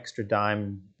that the extra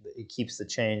dime, it keeps the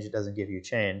change. It doesn't give you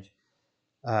change.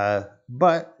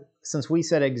 But since we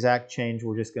said exact change,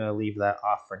 we're just going to leave that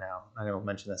off for now. I'm going to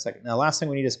mention that in a second. Now, last thing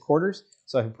we need is quarters.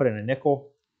 So I can put in a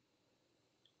nickel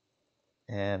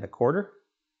and a quarter.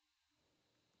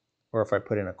 Or if I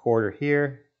put in a quarter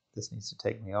here, this needs to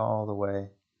take me all the way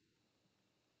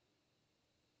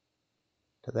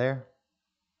to there.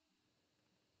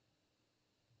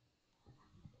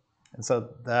 And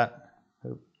so that,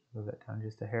 move that down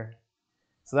just a hair.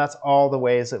 So that's all the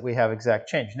ways that we have exact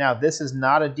change. Now, this is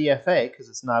not a DFA because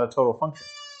it's not a total function.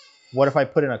 What if I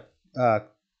put in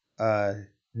a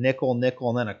nickel, nickel,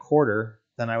 and then a quarter?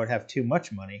 Then I would have too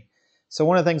much money. So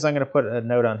one of the things I'm going to put a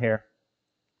note on here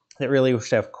that really we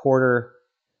should have quarter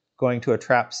going to a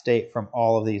trap state from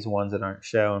all of these ones that aren't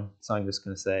shown. So I'm just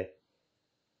going to say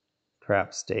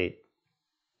trap state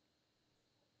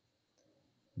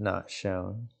not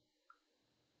shown.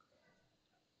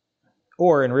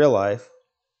 Or in real life,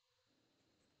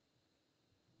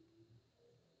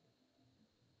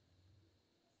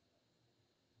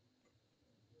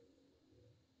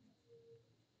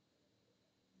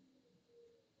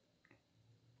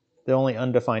 the only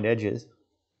undefined edges.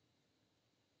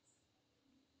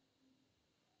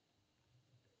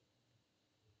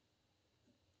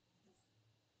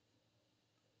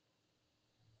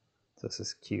 So this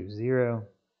is Q0,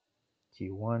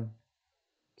 Q1,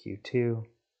 Q2,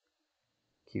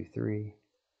 Q3,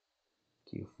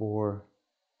 Q4,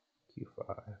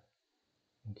 Q5,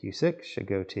 and Q6 should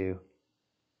go to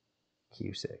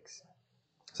Q6.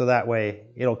 So that way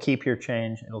it'll keep your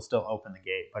change, it'll still open the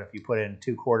gate. But if you put in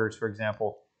 2 quarters, for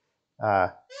example,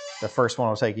 the first one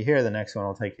will take you here, the next one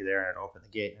will take you there, and it'll open the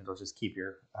gate, and it'll just keep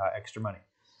your extra money.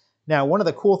 Now, one of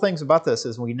the cool things about this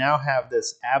is we now have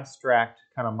this abstract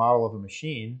kind of model of a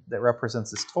machine that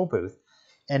represents this toll booth.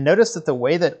 And notice that the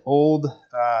way that old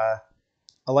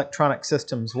electronic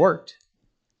systems worked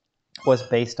was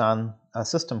based on a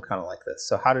system kind of like this.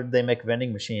 So how did they make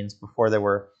vending machines before there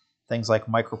were things like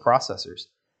microprocessors?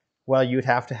 Well, you'd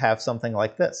have to have something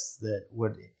like this that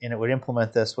would, and it would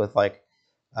implement this with like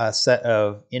a set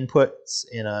of inputs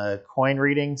in a coin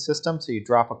reading system. So you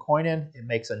drop a coin in, it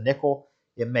makes a nickel,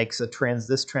 it makes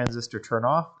this transistor turn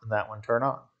off and that one turn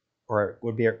on. Or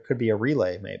it could be a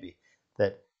relay maybe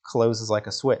that closes like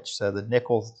a switch. So the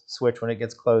nickel switch, when it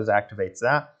gets closed, activates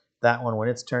that. That one, when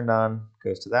it's turned on,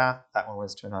 goes to that. That one, when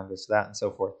it's turned on, goes to that, and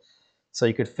so forth. So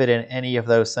you could fit in any of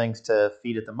those things to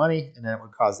feed it the money, and then it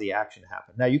would cause the action to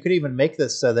happen. Now, you could even make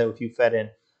this so that if you fed in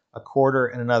a quarter,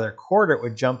 and another quarter, it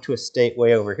would jump to a state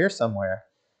way over here somewhere.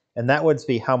 And that would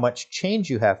be how much change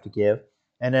you have to give.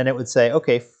 And then it would say,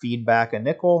 okay, feed back a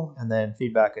nickel, and then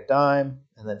feed back a dime,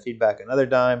 and then feed back another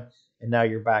dime, and now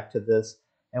you're back to this.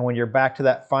 And when you're back to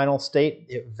that final state,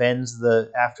 it vends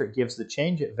after it gives the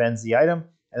change, it vends the item,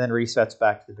 and then resets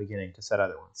back to the beginning to set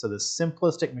other ones. So this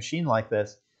simplistic machine like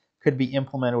this could be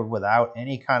implemented without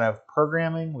any kind of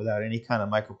programming, without any kind of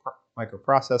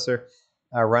microprocessor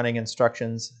running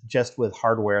instructions, just with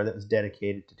hardware that was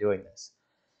dedicated to doing this.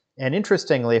 And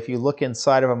interestingly, if you look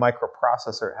inside of a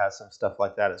microprocessor, it has some stuff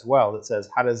like that as well that says,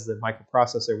 how does the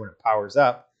microprocessor, when it powers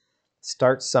up,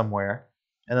 start somewhere,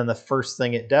 and then the first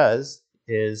thing it does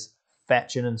is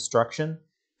fetch an instruction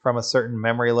from a certain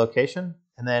memory location,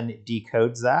 and then it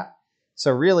decodes that.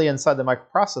 So really inside the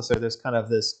microprocessor, there's kind of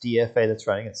this DFA that's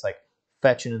running. It's like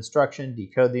fetch an instruction,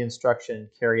 decode the instruction,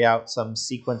 carry out some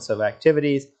sequence of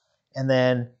activities, and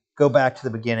then go back to the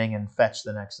beginning and fetch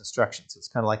the next instruction. So it's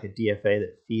kind of like a DFA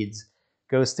that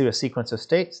goes through a sequence of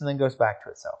states and then goes back to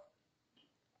itself.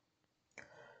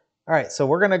 All right, so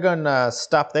we're going to go and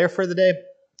stop there for the day.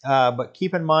 But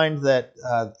keep in mind that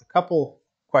a couple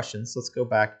questions. Let's go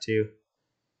back to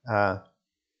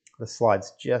the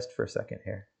slides just for a second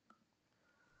here.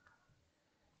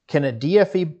 Can a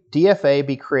DFA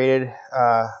be created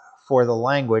for the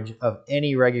language of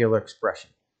any regular expression?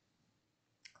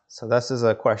 So this is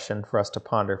a question for us to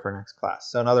ponder for next class.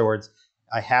 So in other words,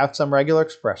 I have some regular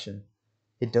expression.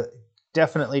 It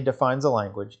definitely defines a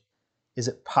language. Is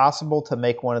it possible to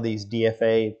make one of these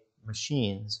DFA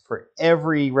machines for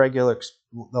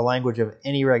the language of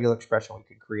any regular expression we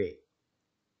could create?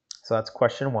 So that's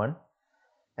question one.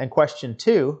 And question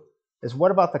two is,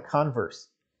 what about the converse?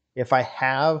 If I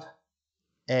have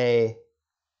a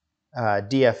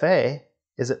DFA,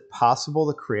 is it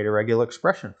possible to create a regular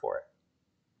expression for it?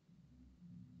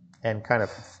 And kind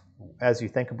of, as you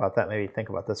think about that, maybe think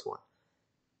about this one.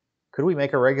 Could we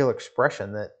make a regular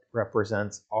expression that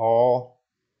represents all,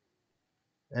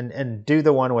 and do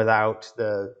the one without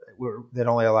that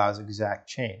only allows exact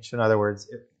change? So in other words,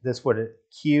 this would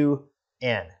Q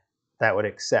N, that would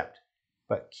accept,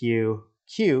 but Q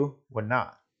would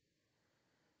not.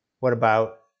 What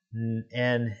about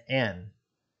N N?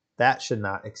 That should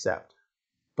not accept,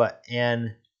 but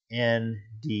N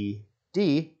D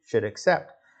D should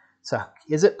accept. So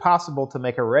is it possible to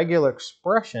make a regular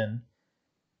expression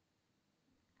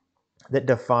that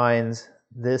defines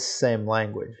this same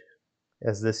language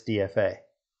as this DFA?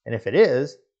 And if it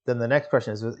is, then the next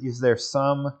question is there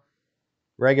some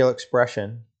regular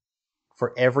expression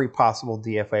for every possible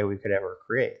DFA we could ever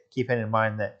create? Keeping in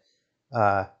mind that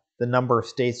the number of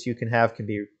states you can have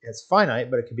it's finite,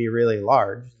 but it could be really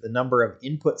large. The number of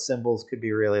input symbols could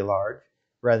be really large,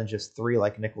 rather than just 3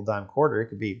 like nickel, dime, quarter. It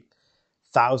could be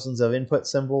thousands of input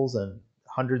symbols and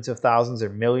hundreds of thousands or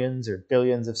millions or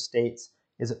billions of states.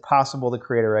 Is it possible to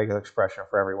create a regular expression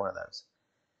for every one of those?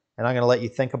 And I'm going to let you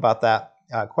think about that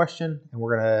question, and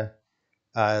we're going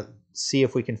to see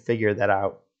if we can figure that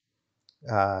out,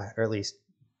 or at least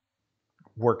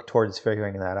work towards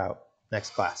figuring that out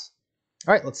next class.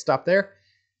 All right, let's stop there.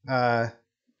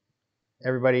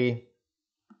 Everybody.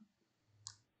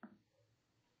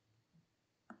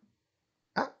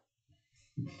 I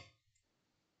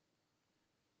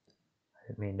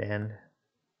didn't mean to end.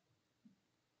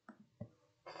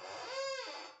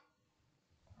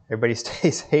 Everybody stay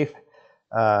safe.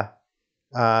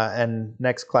 And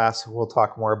next class, we'll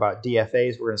talk more about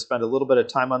DFAs. We're going to spend a little bit of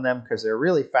time on them because they're a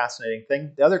really fascinating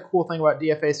thing. The other cool thing about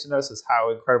DFAs to notice is how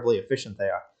incredibly efficient they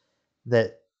are.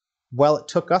 That while it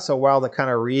took us a while to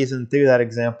kind of reason through that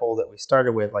example that we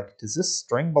started with, like, does this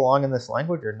string belong in this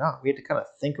language or not? We had to kind of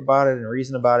think about it and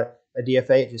reason about it. A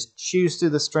DFA, it just chews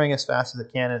through the string as fast as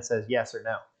it can, and it says yes or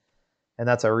no. And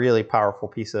that's a really powerful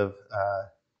piece of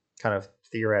kind of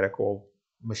theoretical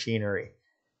machinery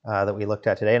that we looked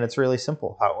at today. And it's really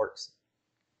simple how it works.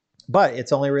 But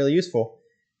it's only really useful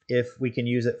if we can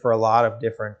use it for a lot of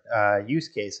different use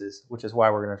cases, which is why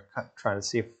we're going to try to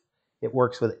see if it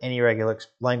works with any regular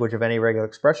language of any regular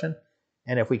expression,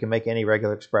 and if we can make any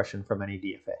regular expression from any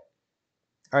DFA.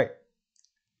 All right.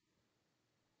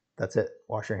 That's it.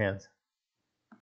 Wash your hands.